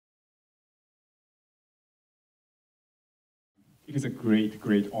It is a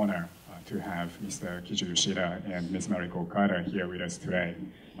great honor to have Mr. Kiju Yoshida and Ms. Mariko Okada here with us today.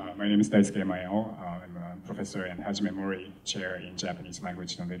 My name is Daisuke Maeo. I'm a professor and Hajime Mori Chair in Japanese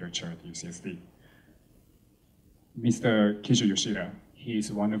Language and Literature at UCSD. Mr. Kiju Yoshida, he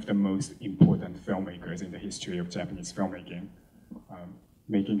is one of the most important filmmakers in the history of Japanese filmmaking,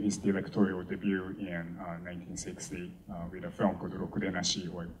 making his directorial debut in 1960 with a film called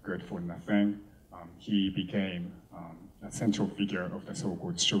Rokudenashi, or Good for Nothing. He became a central figure of the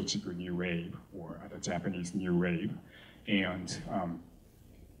so-called Shochiku New Wave, or the Japanese New Wave. And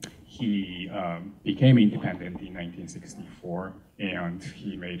he became independent in 1964, and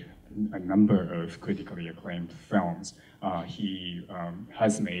he made a number of critically acclaimed films. He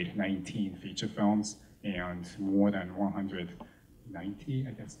has made 19 feature films and more than 190,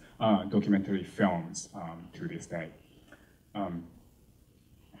 I guess, documentary films to this day.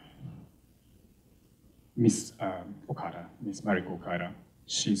 Ms. Okada, Ms. Mariko Okada,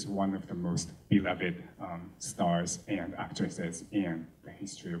 she's one of the most beloved stars and actresses in the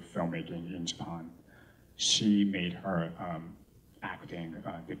history of filmmaking in Japan. She made her acting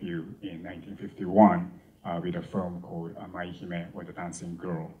debut in 1951 with a film called Maihime, or The Dancing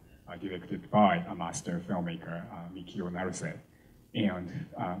Girl, directed by a master filmmaker, Mikio Naruse. And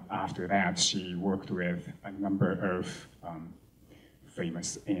after that, she worked with a number of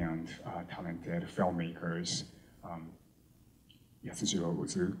famous and talented filmmakers, Yasujiro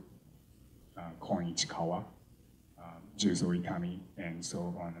Ozu, Kon Ichikawa, Juzo Itami, and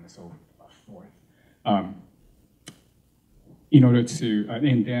so on and so forth. In order to,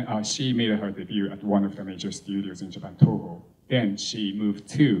 and then she made her debut at one of the major studios in Japan, Toho. Then she moved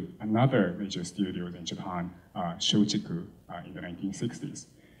to another major studio in Japan, Shochiku, in the 1960s.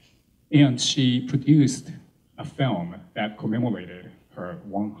 And she produced a film that commemorated her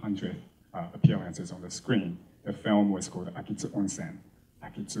 100th appearances on the screen. The film was called Akitsu Onsen,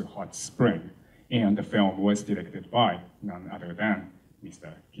 Akitsu Hot Spring, and the film was directed by none other than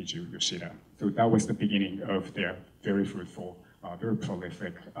Mr. Kiju Yoshida. So that was the beginning of their very fruitful, very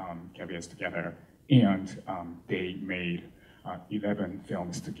prolific careers together, and they made 11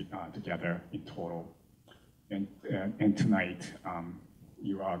 films together in total. And tonight,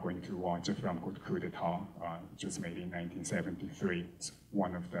 you are going to watch a film called COUP D'ETAT, which was made in 1973. It's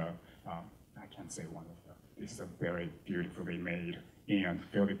one of the, I can't say one of the, this is a very beautifully made and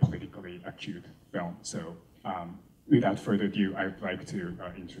very politically acute film. So without further ado, I would like to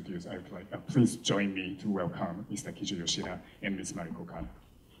introduce, please join me to welcome Mr. Kiju Yoshida and Ms. Mariko Okada.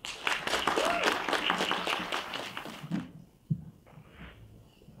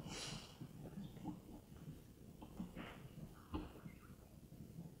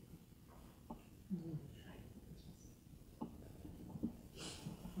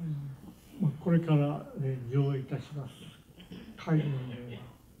 これから上映いたします会議の例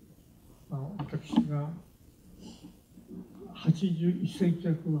は、私が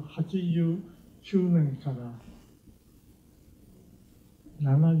1989年から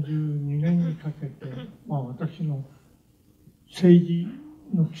72年にかけて、私の政治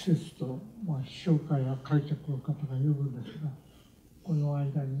の季節と、批評家や解釈の方が呼ぶんですが、この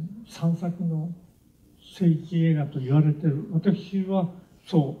間に3作の政治映画と言われている、私は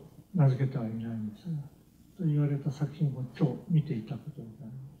そう名付けてはいないんですが、と言われた作品を今日見ていたことにな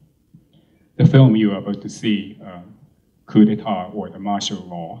ります。 The film you are about to see, COUP D'ETAT, or the martial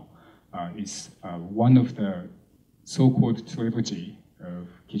law, is one of the so-called trilogy of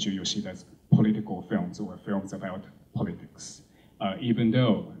Kiju Yoshida's political films, or films about politics. Even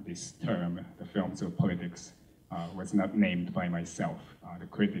though this term, the films of politics, was not named by myself, the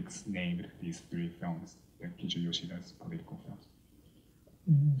critics named these three films, the Kiju Yoshida's political films.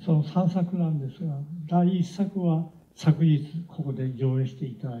 その3作なんですが、第1作は昨日ここで上映して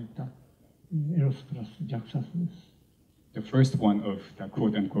いただいたエロスプラス虐殺です。The first one of the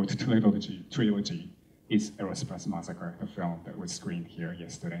quote-unquote trilogy is Eros Plus Massacre, the film that was screened here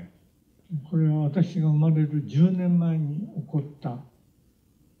yesterday. これは私が生まれる10年前に起こった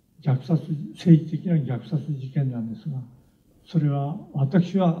政治的な虐殺事件なんですが、それは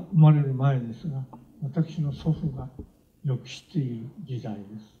私は生まれる前ですが、私の祖父がよく知っている時代で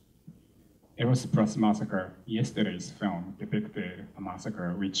す。Eros Plus Massacre, yesterday's film, depicted a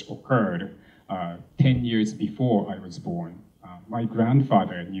massacre which occurred 10 years before I was born. My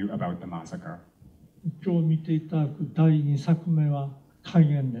grandfather knew about the massacre. 今日見ていただく第2作目は戒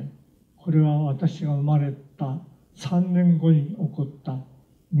厳令。これは私が生まれた3年後に起こった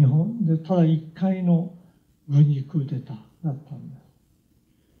日本でただ1回の軍事クーデターだったんです。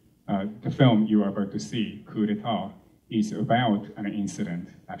The film you are about to see, COUP D'ETAT, is about an incident,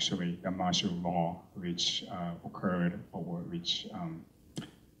 actually, the martial law, which occurred or which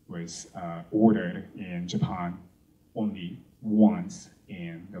was ordered in Japan only once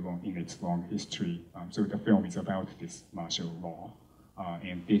in its long history. So the film is about this martial law.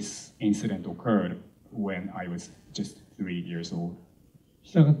 And this incident occurred when I was just 3 years old.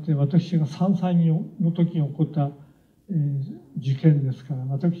 したがって私が3歳の時に起こった、事件ですから、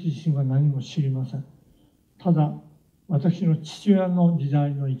私自身は何も知りません。ただ、私の父親の時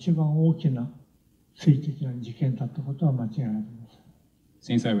代の一番大きな政治的な事件だったことは間違いありませ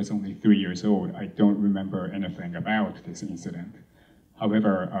ん。Since I was only 3 years old, I don't remember anything about this incident.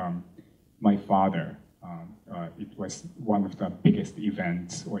 However, my father, it was one of the biggest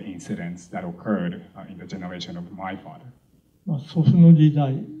events or incidents that occurred in the generation of my father. 祖父の時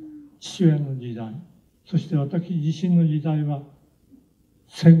代、父親の時代、そして私自身の時代は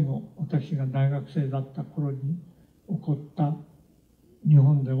戦後、私が大学生だった頃に起こった日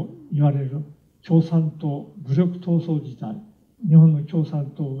本で言われる共産党武力闘争時代、日本の共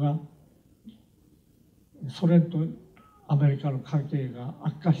産党がソ連とアメリカの関係が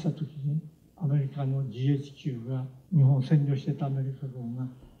悪化したときに、アメリカの GHQ が日本を占領していたアメリカ軍が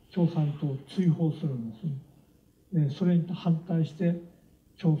共産党を追放するんですね。でそれに反対して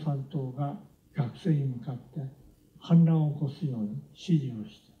共産党が学生に向かって反乱を起こすように指示を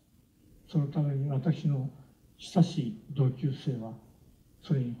して、そのために私の親しい同級生は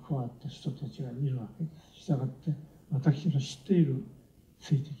それに加わった人たちがいるわけです。したがって私の知っている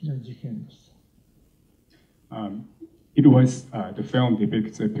政治的な事件です。It was the film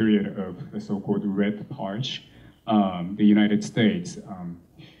depicts a period of the so-called Red Purge. The United States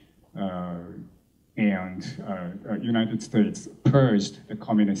United States purged the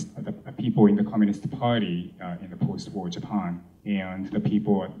people in the Communist Party in the post-war Japan, and the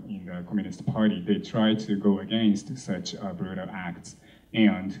people in the Communist Party, they tried to go against such brutal acts.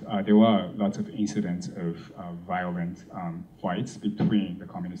 And there were lots of incidents of violent fights between the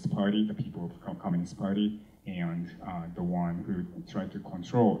Communist Party, the people of the Communist Party, and the one who tried to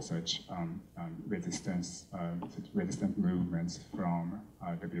control such resistant movements from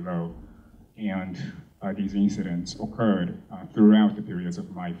the below. And these incidents occurred throughout the periods of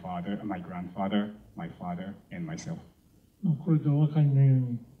my father, my grandfather, my father, and myself. これでお分かりのよう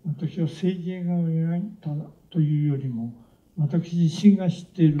に、私は政治映画を描いたというよりも、私自身が知っ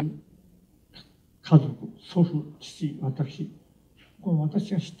ている家族、祖父、父、私、この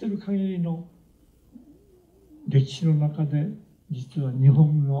私が知っている限りの歴史の中で、実は日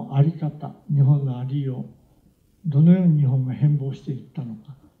本の在り方、日本のありよう、どのように日本が変貌していったの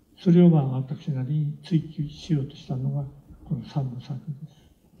か、それを私なりに追求しようとしたのがこの3部作です。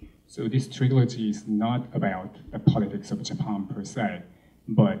So this trilogy is not about the politics of Japan per se,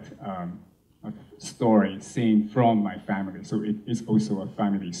 but a story seen from my family. So it is also a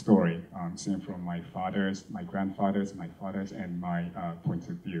family story, seen from my father's, my grandfather's, my father's, and my point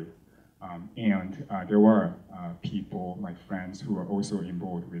of view. And there were people, my friends, who were also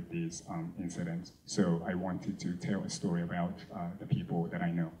involved with these incidents. So I wanted to tell a story about the people that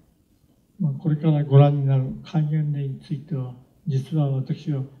I know. これからご覧になる戒厳令については、実は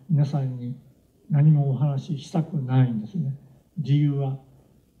私は皆さんに何もお話ししたくないんですね。理由は、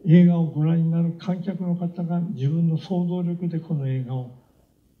映画をご覧になる観客の方が自分の想像力でこの映画を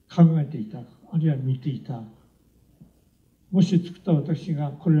考えていただく、あるいは見ていただく。もし作った私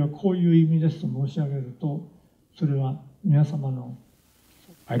がこれはこういう意味ですと申し上げると、それは皆様の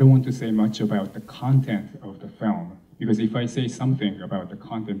I don't want to say much about the content of the film, because if I say something about the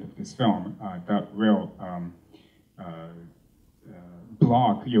content of this film, that will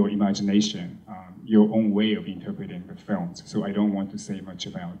block your imagination, your own way of interpreting the films. So I don't want to say much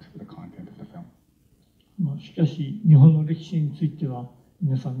about the content of the film. しかし、日本の歴史については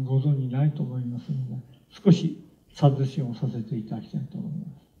皆さんご存じないと思いますので、少しサジェッションをさせていただきたいと思いま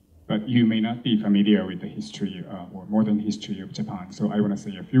す。But you may not be familiar with the history or modern history of Japan, so I want to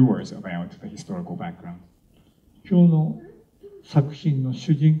say a few words about the historical background. 今日の作品の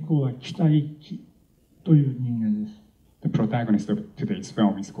主人公は北一揆という人間です。The protagonist of today's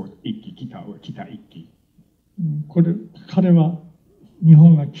film is called Ikki Kita or Kita Ikki. 彼は日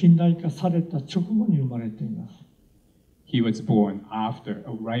本が近代化された直後に生まれています。He was born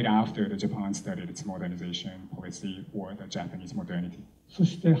right after the Japan started its modernization policy or the Japanese modernity. そ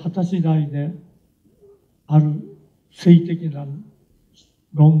して20歳代である政治的な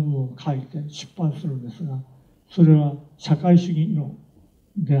論文を書いて出版するんですが、それは社会主義の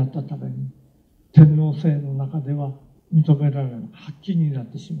であったために天皇制の中では認められない発禁になっ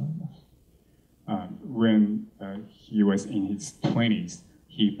てしまいます。When he was in his 20s,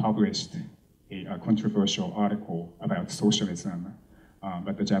 he published a controversial article about socialism,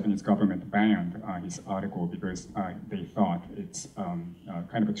 but the Japanese government banned his article because they thought it's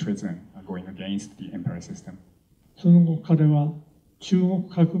kind of a treason going against the emperor system. その後彼は中国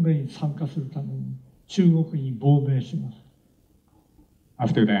革命に参加するために中国に亡命します。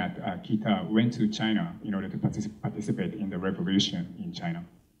After that, Kita went to China in order to participate in the revolution in China.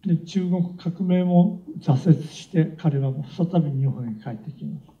 で中国革命も挫折して彼は再び日本に帰ってき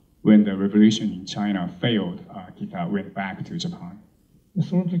ます。When the revolution in China failed, Kita went back to Japan. で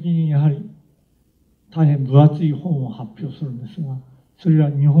その時にやはり大変分厚い本を発表するんですが、それは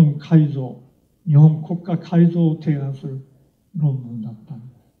日本改造、日本国家改造を提案する論文だったんで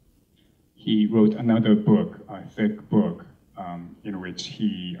す。He wrote another book, a thick book, in which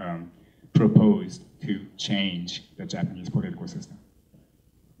he proposed to change the Japanese political system.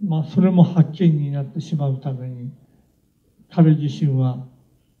 まあそれも発見になってしまうために、彼自身は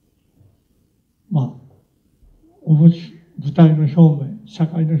まあ舞台の表面、社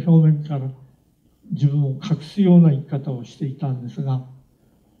会の表面から自分を隠すような生き方をしていたんですが、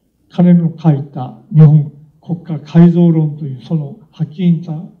彼の書いた日本国家改造論というその発起に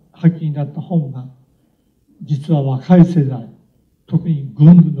なった本が、実は若い世代、特に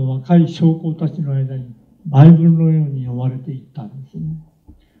軍部の若い将校たちの間にバイブルのように読まれていったんですね。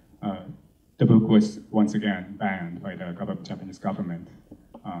The book was once again banned by the Japanese government.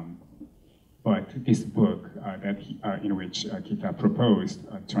 But this book, in which Kita proposed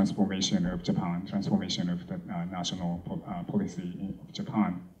a transformation of Japan, transformation of the national policy of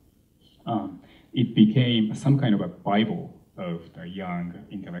Japan, it became some kind of a Bible of the young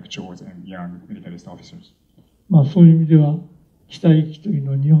intellectuals and young militarist officers. まあそういう意味では、北行という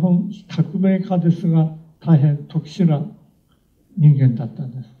のは日本革命家ですが、大変特殊な人間だった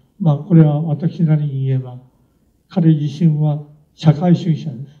んです。まあこれは私なりに言えば、彼自身は社会主義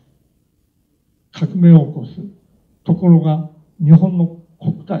者です。革命を起こす。ところが、日本の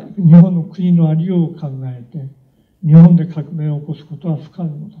国のありようを考えて、日本で革命を起こすことは不可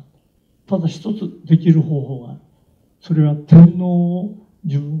能だ。ただ一つできる方法がある。それは天皇を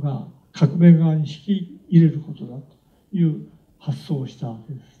自分が革命側に引き入れることだという発想をしたわ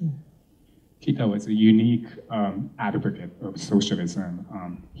けですね。Kita was a unique advocate of socialism.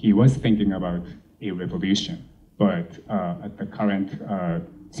 He was thinking about a revolution, but at the current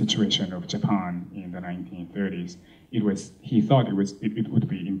situation of Japan in the 1930s, he thought it would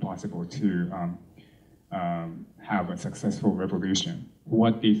be impossible to have a successful revolution.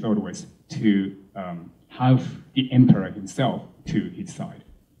 What they thought was to have the emperor himself to his side.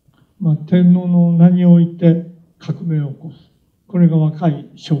 まあ天皇の名において革命を起こす。これが若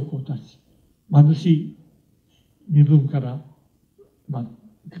い将校たち、貧しい身分から、まあ、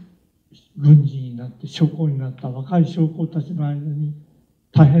軍人になって将校になった若い将校たちの間に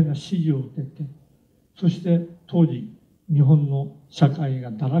大変な支持を受けて、そして当時日本の社会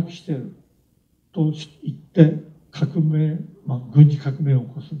が堕落していると言って軍事革命を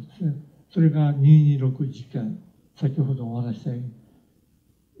起こすんですね。それが226事件、先ほどお話したように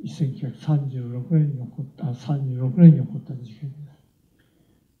1936年に起こった事件です。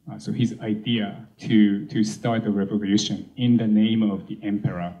So his idea to start the revolution in the name of the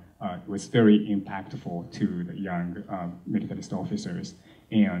emperor was very impactful to the young militarist officers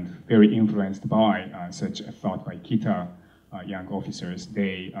and very influenced by such a thought by Kita young officers.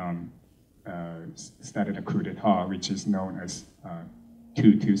 They started a coup d'etat, which is known as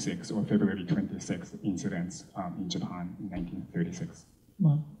 226 or February 26th incidents in Japan in 1936.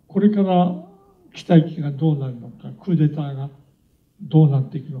 まあこれから北行きがどうなるのか、クーデターがどうなっ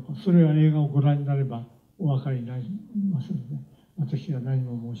ていくのか、それは映画をご覧になればお分かりになりますので、私は何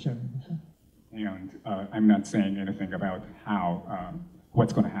も申し上げません。And I'm not saying anything about how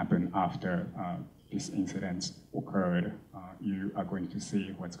what's going to happen after this incident occurred. You are going to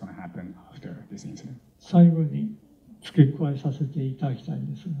see what's going to happen after this incident. 最後に付け加えさせていただきたい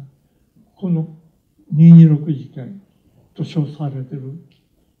んですが、この226事件と称されている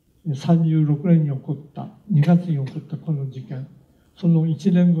36年に起こった2月に起こったこの事件、その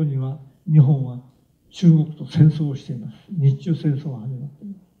1年後には日本は中国と戦争をしています。日中戦争が始まってい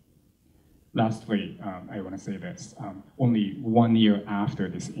ます。Lastly, I want to say this. Only 1 year after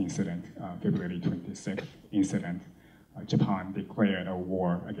this incident, February 26th incident, Japan declared a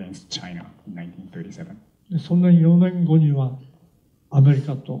war against China in 1937. でそんな4年後にはアメリ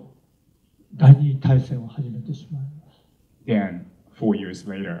カと第二次大戦を始めてしまいます。Then, 4 years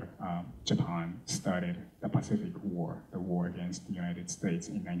later, Japan started the Pacific War, the war against the United States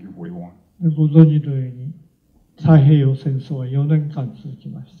in 1941. ご存知のように太平洋戦争は4年間続き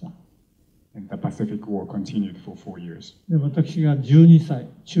ました。And the Pacific War continued for 4 years. で、私が12歳、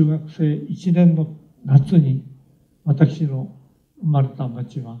中学生1年の夏に、私の生まれた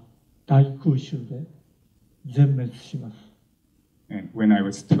町は大空襲で全滅します。And when I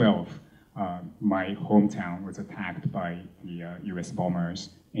was 12, my hometown was attacked by the US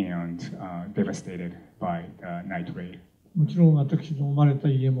bombers and devastated by the night raid. もちろん私の生まれた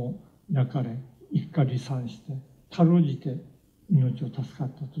家も焼かれ、一家離散して、かろうじて命を助かっ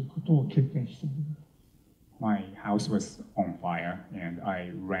たということを経験しております。My house was on fire, and I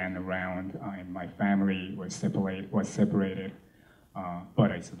ran around, and my family was separated,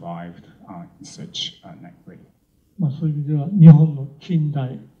 but I survived in such a night raid. そういう意味では日本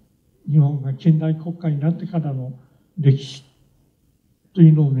が近代国家になってからの歴史とい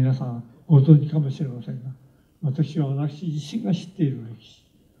うのを皆さんご存知かもしれませんが、私自身が知っている歴史、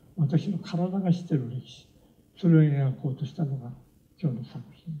私の体が知っている歴史、それを描こうとしたのが今日の作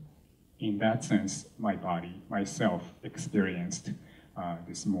品です。In that sense, my body, myself, experienced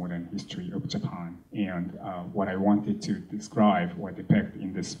this modern history of Japan, and what I wanted to describe or depict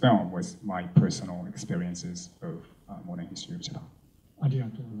in this film was my personal experiences of modern history of Japan. ありが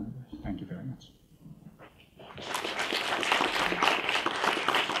とうございます。Thank you very much.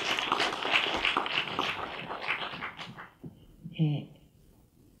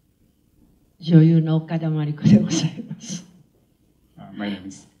 女優の岡田真理子でございます。My name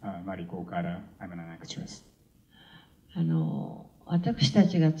is Mariko Okada. I'm an actress. 私た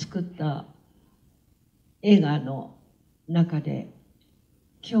ちが作った映画の中で、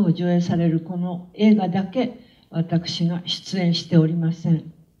今日上映されるこの映画だけ私が出演しておりませ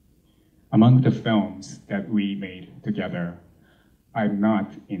ん。Among the films that we made together, I'm not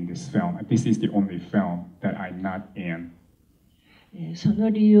in this film. This is the only film that I'm not in. その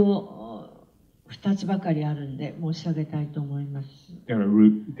理由を2つばかりあるんで申し上げたいと思います。There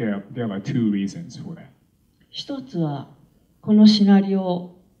are two reasons for that. 一つは、このシナリ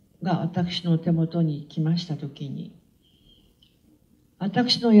オが私の手元に来ましたときに、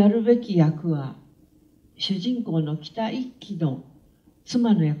私のやるべき役は、主人公の北一輝の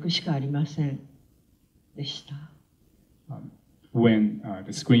妻の役しかありませんでした。When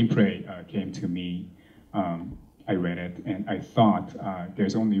the screenplay came to me, I read it and I thought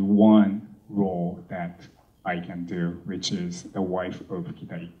there's only one role that I can do, which is the wife of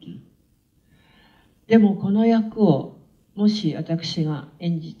Kita Ikki. でもこの役をもし私が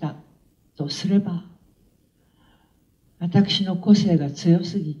演じたとすれば、私の個性が強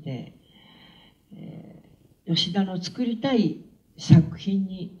すぎて、吉田の作りたい作品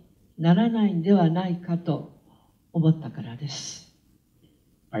にならないんではないかと思ったからです。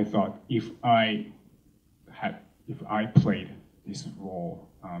I thought if I played this role,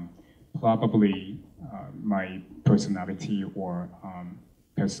 probably my personality or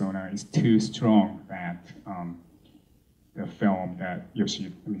persona is too strong that the film that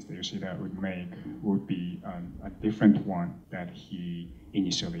Mr. Yoshida would make would be a different one that he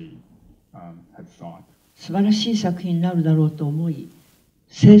initially had thought. 素晴らしい作品になるだろうと思い、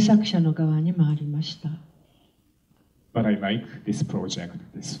制作者の側に回りました。But I like this project,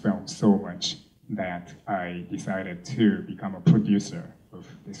 this film so much that I decided to become a producer of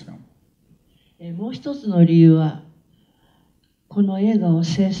this film. もう一つの理由は、この映画を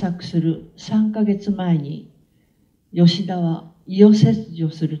制作する3ヶ月前に、吉田は胃を切除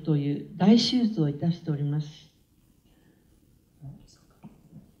するという大手術をいたしております。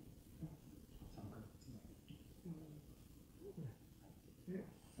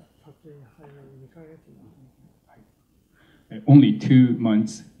Only 2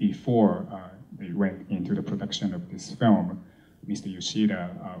 months before they went into the production of this film, Mr.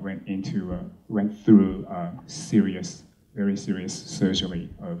 Yoshida went through a very serious surgery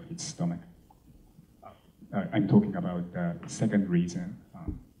of his stomach. I'm talking about the second reason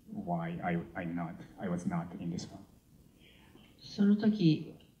why I was not in this film. その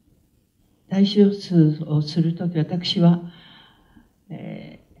時、大手術をする時、私は、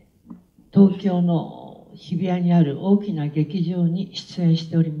東京の日比谷にある大きな劇場に出演し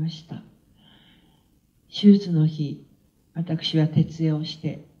ておりました。手術の日、私は徹夜をし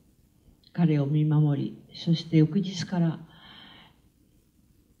て彼を見守り、そして翌日から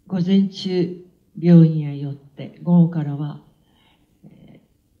午前中病院へ寄って、午後からは、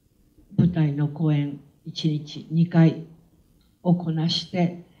舞台の公演1日2回をこなし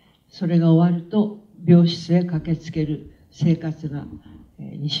て、それが終わると病室へ駆けつける生活が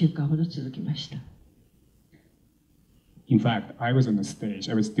2週間ほど続きました。In fact, I was on the stage.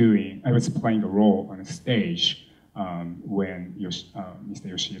 I was playing a role on a stage when Mr.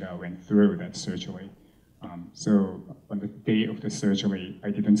 Yoshida went through that surgery. So on the day of the surgery,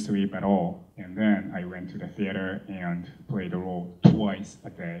 I didn't sleep at all. And then I went to the theater and played the role twice a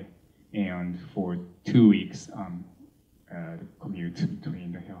day. And for 2 weeks, the commute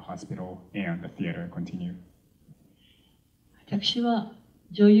between the hospital and the theater continued. 私は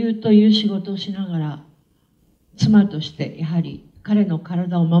女優という仕事をしながら、妻としてやはり彼の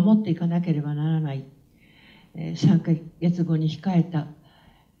体を守っていかなければならない。3ヶ月後に控えた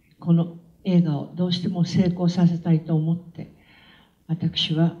この映画をどうしても成功させたいと思って、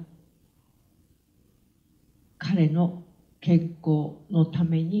私は彼の健康のた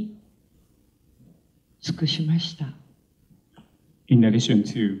めに尽くしました。In addition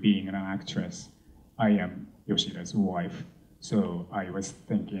to being an actress, I am Yoshida's wife. So I was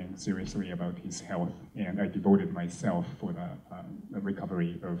thinking seriously about his health, and I devoted myself for the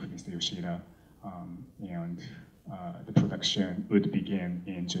recovery of Mr. Yoshida. And the production would begin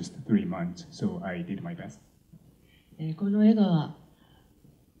in just 3 months, so I did my best. この映画は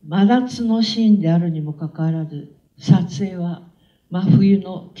真夏のシーンであるにもかかわらず、撮影は真冬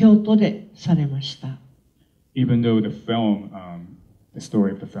の京都でされました。Even though the film, the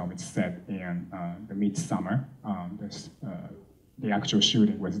story of the film is set in the midsummer, the actual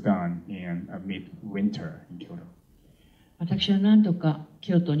shooting was done in midwinter in Kyoto. 私は何度か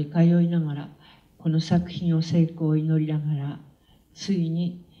京都に通いながら、この作品を成功を祈りながら、つい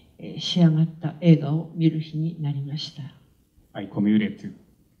に仕上がった映画を見る日になりました。I commuted to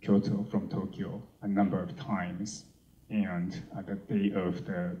Kyoto from Tokyo a number of times, and the day of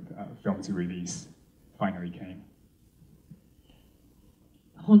the film's release finally came.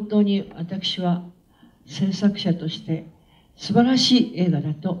 本当に私は制作者として素晴らしい映画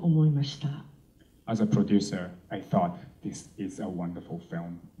だと思いました。As a producer, I thought this is a wonderful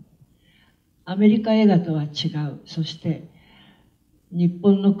film. アメリカ映画とは違う、そして日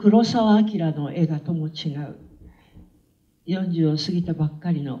本の黒澤明の映画とも違う、40を過ぎたばっ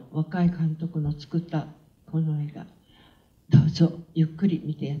かりの若い監督の作ったこの映画、どうぞゆっくり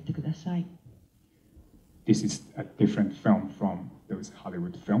見てやってください。This is a different film from those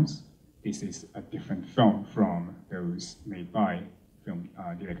Hollywood films. This is a different film from those made by film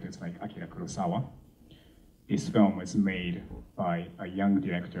directors like Akira Kurosawa. This film was made by a young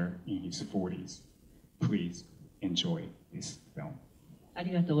director in his 40s. Please enjoy this film. あ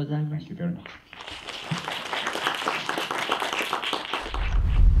りがとうございま Thank す。you very much.